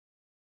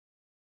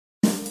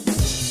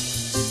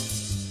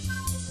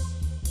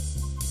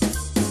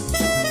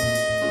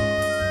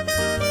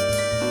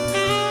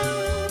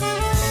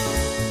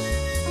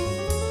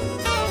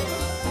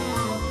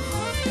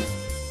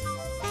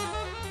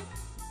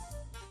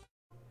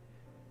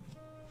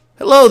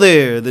Hello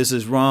there, this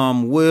is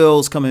Rom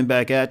Wills coming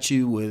back at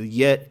you with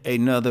yet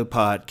another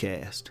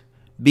podcast.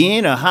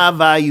 Being a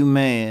high-value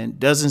man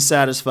doesn't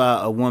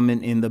satisfy a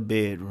woman in the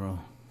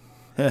bedroom.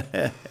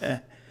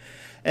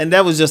 And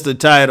that was just the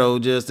title,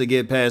 just to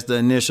get past the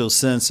initial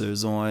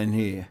censors on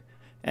here.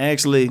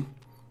 Actually,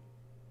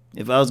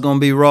 if I was gonna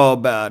be raw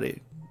about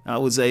it, I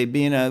would say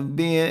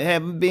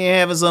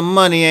having some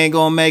money ain't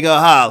gonna make her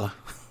holler.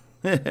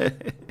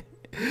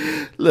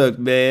 Look,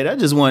 man, I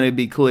just wanted to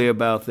be clear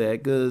about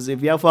that, because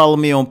if y'all follow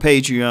me on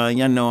Patreon,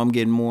 y'all know I'm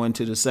getting more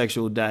into the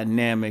sexual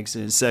dynamics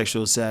and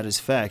sexual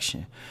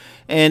satisfaction.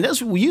 And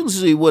that's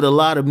usually what a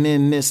lot of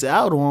men miss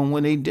out on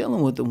when they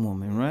dealing with a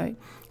woman, right?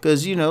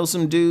 Because, you know,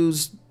 some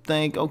dudes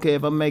think, okay,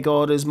 if I make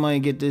all this money,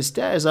 get this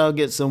status, I'll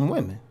get some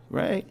women,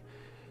 right?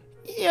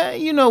 Yeah,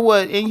 you know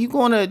what? And you're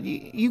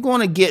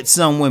gonna get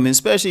some women,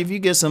 especially if you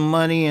get some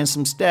money and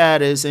some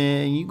status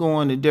and you go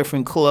into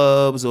different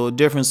clubs or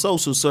different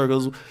social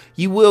circles,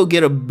 you will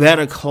get a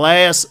better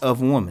class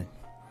of woman.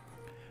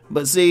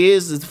 But see,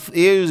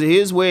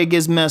 here's where it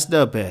gets messed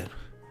up at.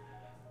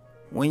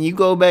 When you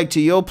go back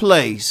to your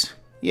place,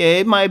 yeah,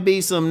 it might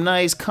be some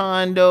nice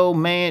condo,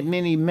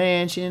 mini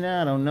mansion,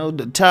 I don't know,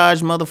 the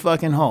Taj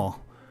motherfucking Hall,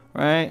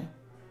 right? It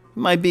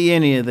might be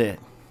any of that.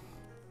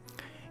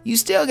 You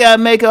still gotta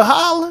make her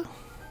holler.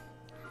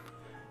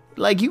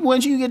 Like,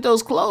 once you get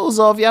those clothes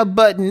off, y'all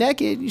butt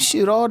naked,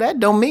 shoot, all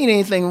that don't mean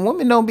anything.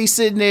 Women don't be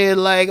sitting there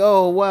like,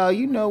 oh, wow,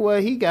 you know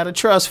what, he got a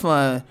trust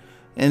fund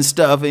and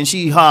stuff, and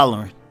she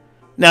hollering.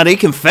 Now, they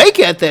can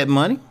fake at that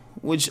money,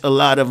 which a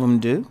lot of them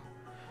do.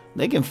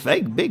 They can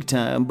fake big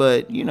time,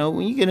 but, you know,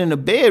 when you get in the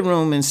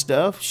bedroom and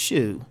stuff,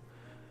 shoot,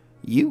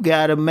 you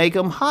gotta make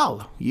them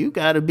holler. You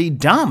gotta be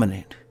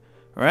dominant,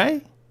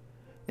 right?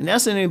 And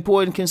that's an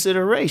important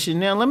consideration.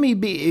 Now, let me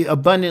be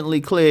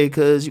abundantly clear,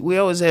 because we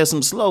always have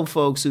some slow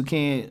folks who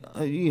can't,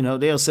 you know,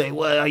 they'll say,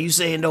 well, are you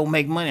saying don't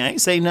make money? I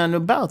ain't saying nothing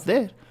about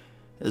that.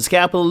 As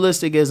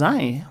capitalistic as I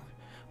am.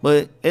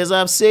 But as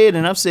I've said,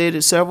 and I've said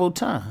it several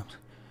times,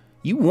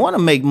 you want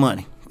to make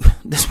money.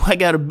 That's why I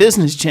got a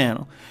business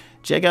channel.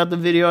 Check out the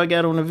video I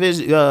got on the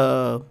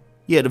video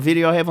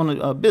I have on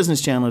the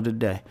business channel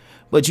today.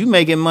 But you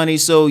making money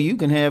so you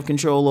can have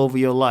control over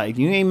your life.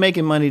 You ain't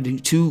making money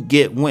to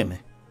get women.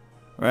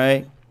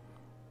 Right?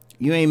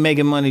 You ain't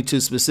making money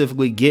to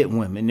specifically get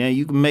women. Now,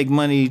 you can make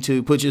money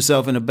to put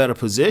yourself in a better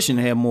position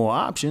to have more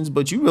options,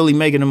 but you really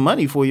making the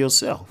money for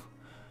yourself.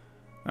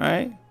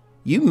 Right?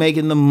 You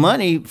making the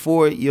money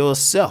for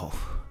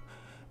yourself.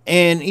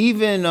 And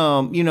even,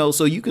 you know,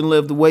 so you can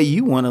live the way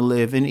you want to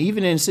live. And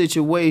even in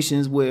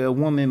situations where a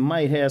woman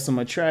might have some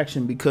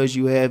attraction because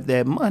you have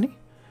that money,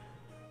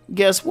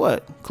 guess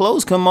what?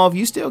 Clothes come off,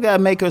 you still got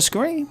to make her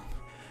scream.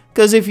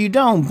 Because if you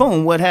don't,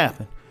 boom, what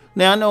happened?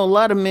 Now, I know a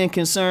lot of men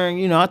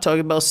concerned, you know, I talk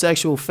about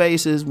sexual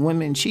faces,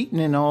 women cheating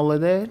and all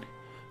of that.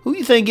 Who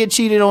you think get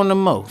cheated on the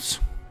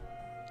most?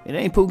 It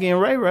ain't Pookie and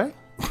Ray Ray.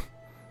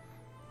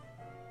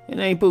 It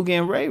ain't Pookie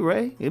and Ray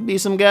Ray. It be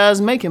some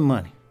guys making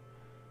money.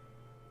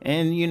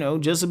 And, you know,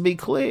 just to be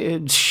clear,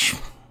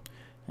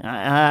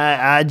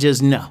 I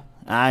just know.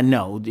 I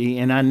know.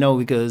 And I know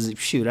because,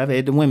 shoot, I've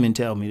had the women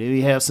tell me.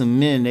 They have some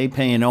men, they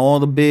paying all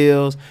the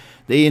bills.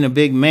 They in a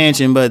big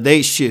mansion, but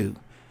they shoot.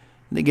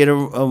 They get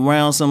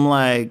around some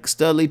like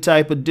studly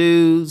type of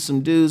dudes,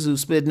 some dudes who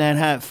spitting that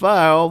hot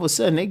fire, all of a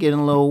sudden they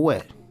getting a little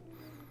wet.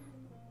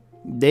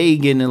 They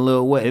getting a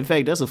little wet. In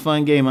fact, that's a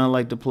fun game I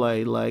like to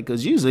play. Like,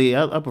 cause usually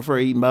I prefer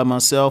eating by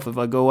myself if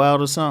I go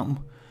out or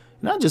something.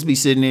 And I'll just be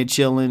sitting there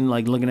chilling,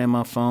 like looking at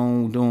my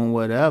phone, doing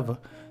whatever.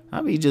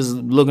 I'll be just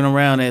looking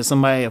around at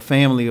somebody, a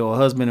family or a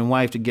husband and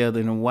wife together,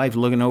 and the wife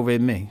looking over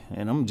at me.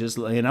 And I'm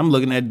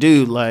looking at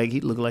dude like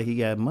he look like he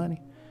got money.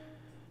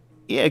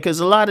 Yeah, because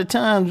a lot of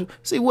times,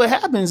 see, what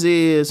happens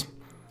is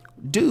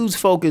dudes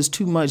focus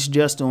too much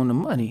just on the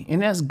money.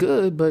 And that's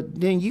good, but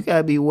then you got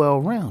to be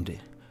well-rounded.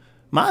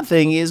 My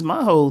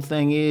whole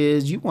thing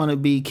is you want to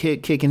be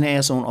kicking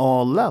ass on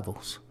all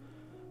levels.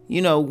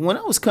 You know, when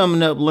I was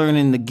coming up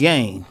learning the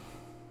game,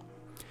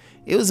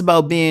 it was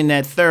about being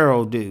that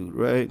thorough dude,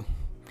 right?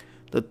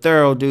 The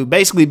thorough dude.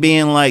 Basically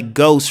being like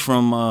Ghost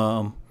from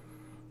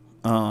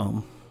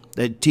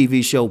that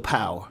TV show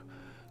Power.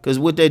 Because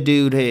what that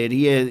dude had,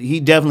 he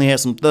definitely had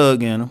some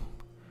thug in him.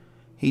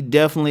 He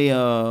definitely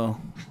was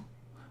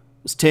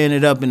tearing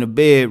it up in the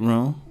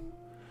bedroom.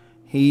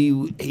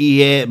 He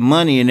had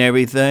money and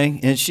everything.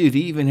 And shoot,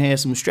 he even had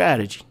some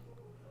strategy.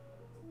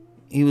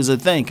 He was a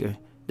thinker.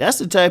 That's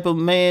the type of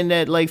man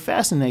that like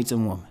fascinates a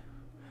woman.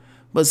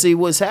 But see,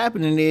 what's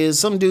happening is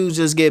some dudes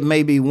just get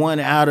maybe one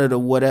out of the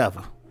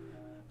whatever.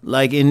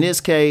 Like in this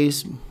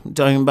case, I'm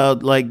talking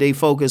about like they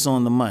focus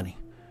on the money,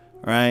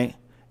 right?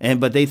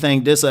 But they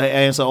think this will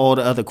answer all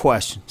the other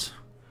questions.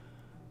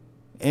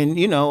 And,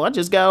 you know, I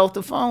just got off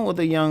the phone with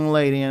a young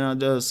lady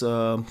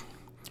and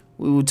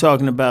we were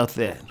talking about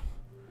that.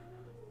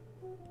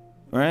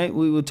 Right?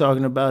 We were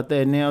talking about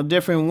that. Now,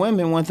 different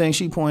women, one thing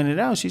she pointed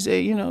out, she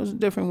said, you know,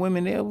 different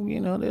women,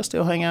 they'll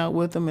still hang out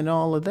with them and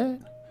all of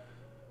that.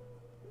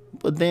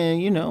 But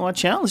then, you know, I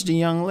challenged the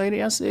young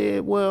lady. I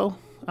said, well,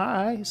 All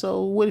right,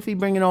 so what if he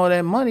bringing all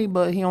that money,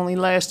 but he only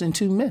lasts in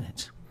 2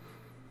 minutes?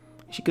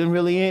 She couldn't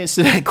really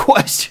answer that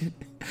question.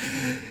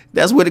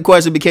 That's where the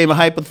question became a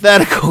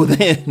hypothetical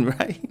then,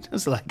 right?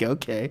 It's like,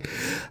 okay,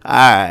 all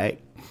right.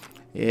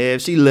 Yeah,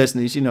 if she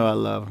listening, she know I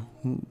love her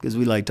because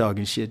we like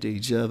talking shit to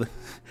each other.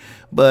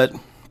 But,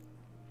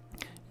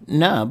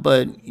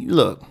 but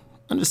look,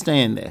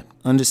 understand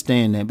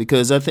that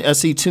because I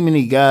see too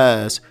many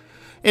guys.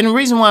 And the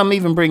reason why I'm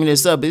even bringing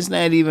this up is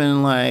not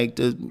even like,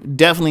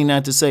 definitely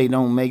not to say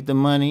don't make the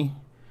money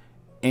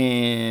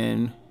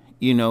and,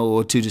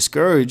 or to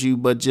discourage you,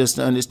 but just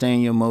to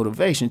understand your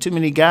motivation. Too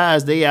many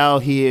guys, they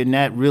out here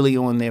not really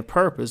on their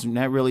purpose,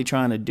 not really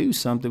trying to do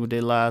something with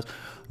their lives,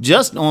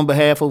 just on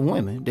behalf of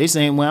women. They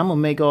saying, well, I'm going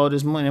to make all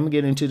this money. I'm going to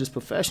get into this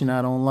profession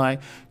I don't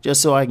like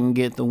just so I can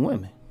get the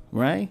women,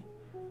 right?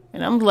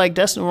 And I'm like,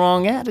 that's the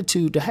wrong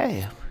attitude to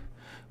have.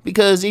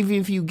 Because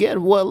if you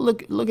get, well,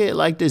 look at it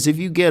like this. If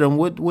you get them,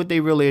 what they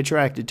really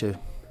attracted to?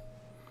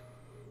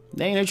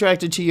 They ain't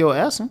attracted to your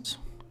essence.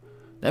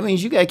 That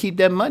means you got to keep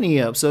that money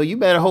up. So you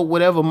better hope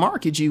whatever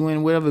market you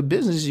in, whatever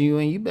business you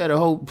in, you better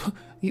hope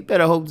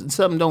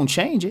something don't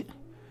change it.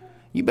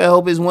 You better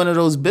hope it's one of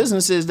those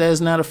businesses that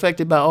is not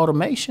affected by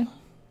automation.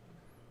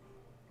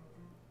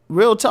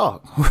 Real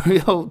talk.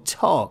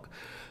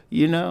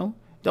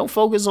 Don't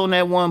focus on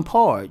that one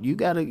part. You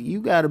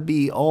gotta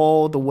be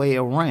all the way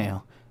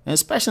around. And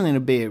especially in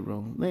the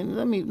bedroom.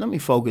 Let me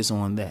focus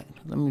on that.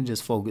 Let me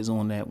just focus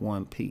on that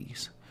one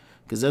piece.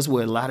 Because that's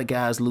where a lot of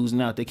guys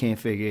losing out. They can't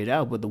figure it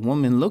out. But the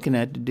woman looking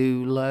at the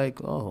dude like,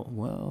 oh,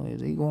 well,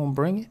 is he going to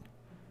bring it?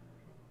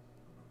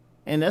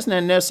 And that's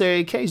not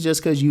necessarily the case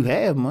just because you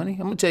have money.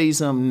 I'm going to tell you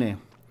something now.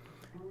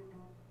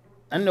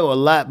 I know a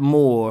lot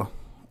more,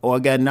 or I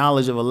got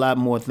knowledge of a lot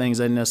more things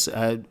that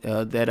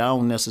I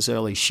don't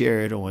necessarily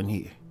share it on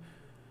here.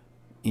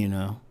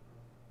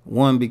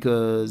 One,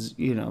 because,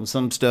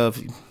 some stuff,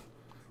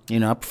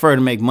 I prefer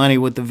to make money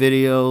with the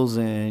videos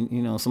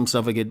and, some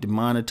stuff I get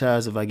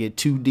demonetized if I get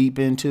too deep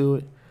into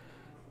it.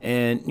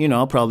 And,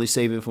 I'll probably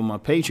save it for my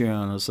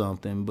Patreon or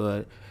something.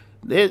 But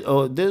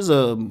there's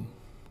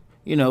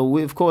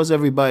of course,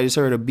 everybody's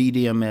heard of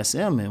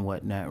BDMSM and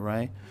whatnot,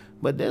 right?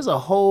 But there's a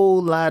whole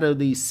lot of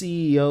these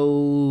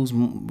CEOs,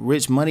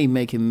 rich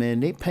money-making men,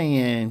 they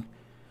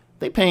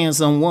paying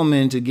some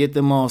woman to get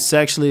them all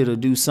sexually, to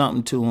do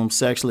something to them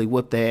sexually,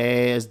 whip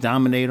their ass,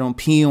 dominate them,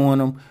 pee on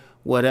them,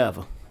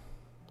 whatever,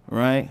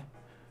 right?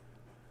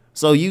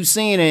 So you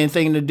seen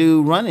anything to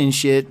do running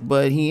shit,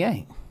 but he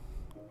ain't,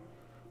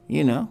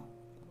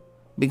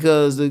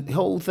 because the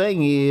whole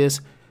thing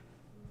is,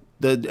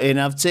 and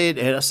I've said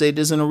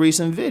this in a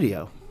recent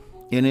video,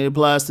 and it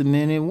applies to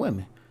men and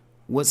women.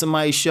 What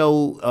somebody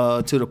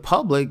show to the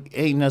public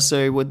ain't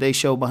necessarily what they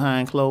show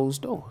behind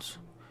closed doors.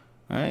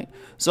 Right?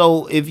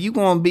 So if you're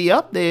going to be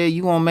up there,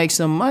 you're going to make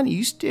some money,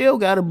 you still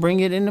got to bring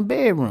it in the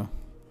bedroom.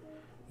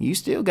 You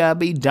still got to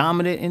be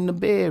dominant in the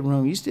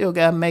bedroom. You still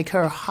got to make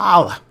her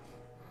holler.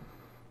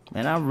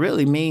 And I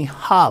really mean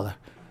holler.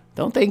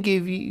 Don't think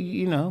if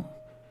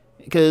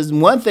because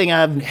one thing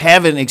I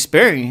haven't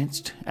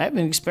experienced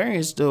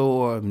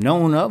or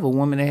known of a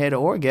woman that had an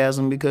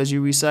orgasm because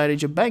you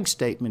recited your bank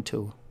statement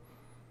to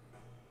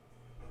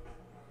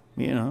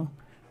her.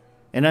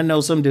 And I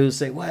know some dudes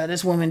say, well,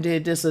 this woman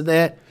did this or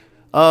that.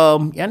 Y'all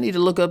need to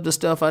look up the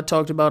stuff I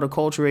talked about,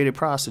 acculturated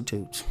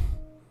prostitutes.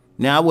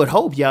 Now, I would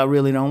hope y'all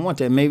really don't want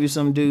that. Maybe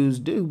some dudes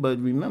do, but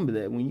remember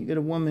that when you get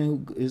a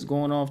woman who is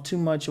going off too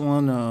much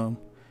on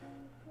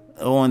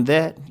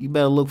that, you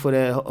better look for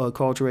that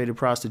acculturated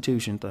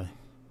prostitution thing.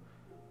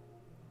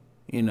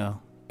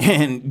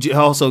 And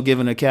also give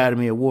an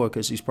Academy Award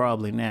because she's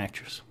probably an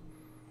actress.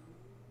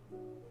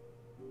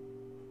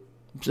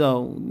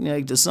 So,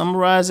 to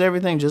summarize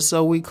everything, just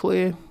so we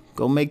clear,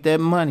 go make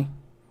that money.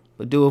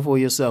 But do it for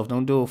yourself.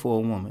 Don't do it for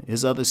a woman.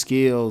 There's other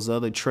skills,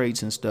 other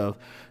traits and stuff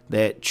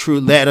that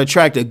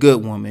attract a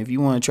good woman. If you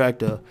want to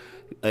attract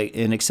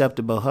an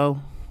acceptable hoe,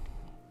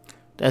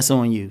 that's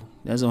on you.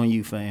 That's on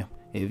you, fam.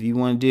 If you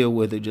want to deal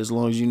with it, just as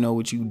long as you know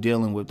what you're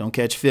dealing with, don't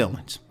catch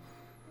feelings.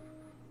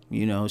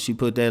 She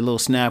put that little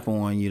snapper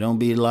on you. Don't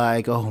be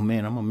like, oh,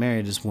 man, I'm going to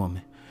marry this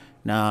woman.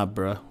 Nah,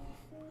 bruh.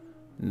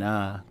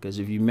 Nah, because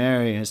if you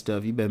marry and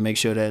stuff, you better make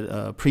sure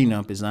that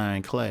prenup is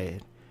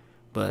ironclad.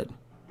 But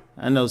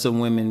I know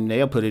some women,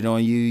 they'll put it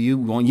on you. You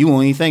won't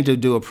even think to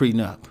do a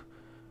prenup.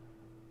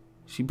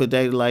 She put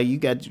that like you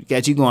got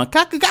you going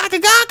kaka.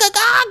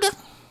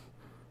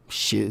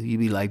 Shit, you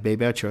be like,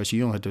 baby, I trust you.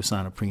 You don't have to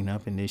sign a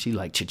prenup. And then she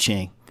like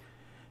cha-ching.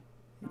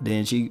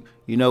 Then she,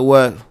 you know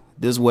what?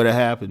 This is what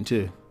happened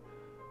too.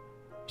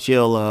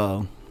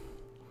 She'll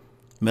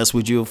mess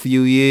with you a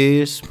few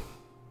years.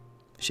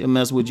 She'll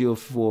mess with you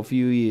for a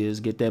few years,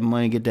 get that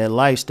money, get that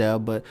lifestyle.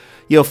 But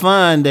you'll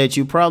find that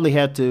you probably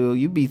have to,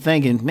 you be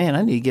thinking, man,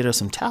 I need to get her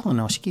some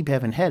Tylenol. She keep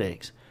having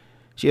headaches.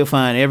 She'll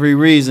find every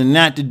reason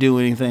not to do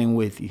anything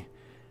with you.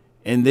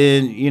 And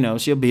then,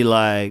 she'll be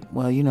like,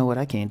 well, you know what?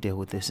 I can't deal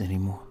with this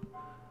anymore.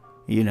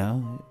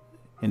 And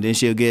then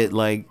she'll get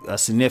like a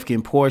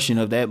significant portion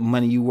of that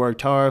money you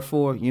worked hard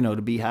for,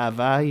 to be high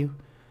value.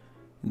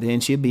 Then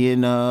she'll be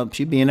in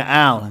the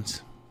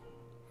islands,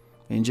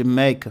 in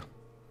Jamaica.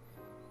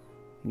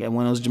 Got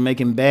one of those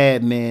Jamaican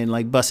bad men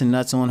like busting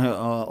nuts on her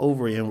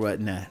ovary and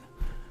whatnot.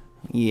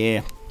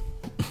 Yeah.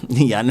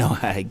 Yeah, I know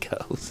how it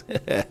goes.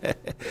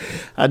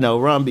 I know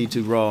Ron be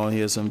too raw on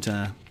here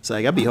sometimes. It's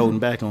like I be holding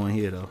back on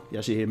here though.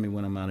 Y'all should hear me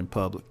when I'm out in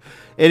public.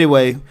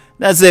 Anyway,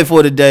 that's it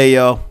for today,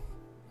 y'all.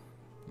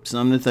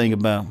 Something to think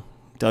about.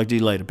 Talk to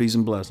you later. Peace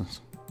and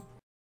blessings.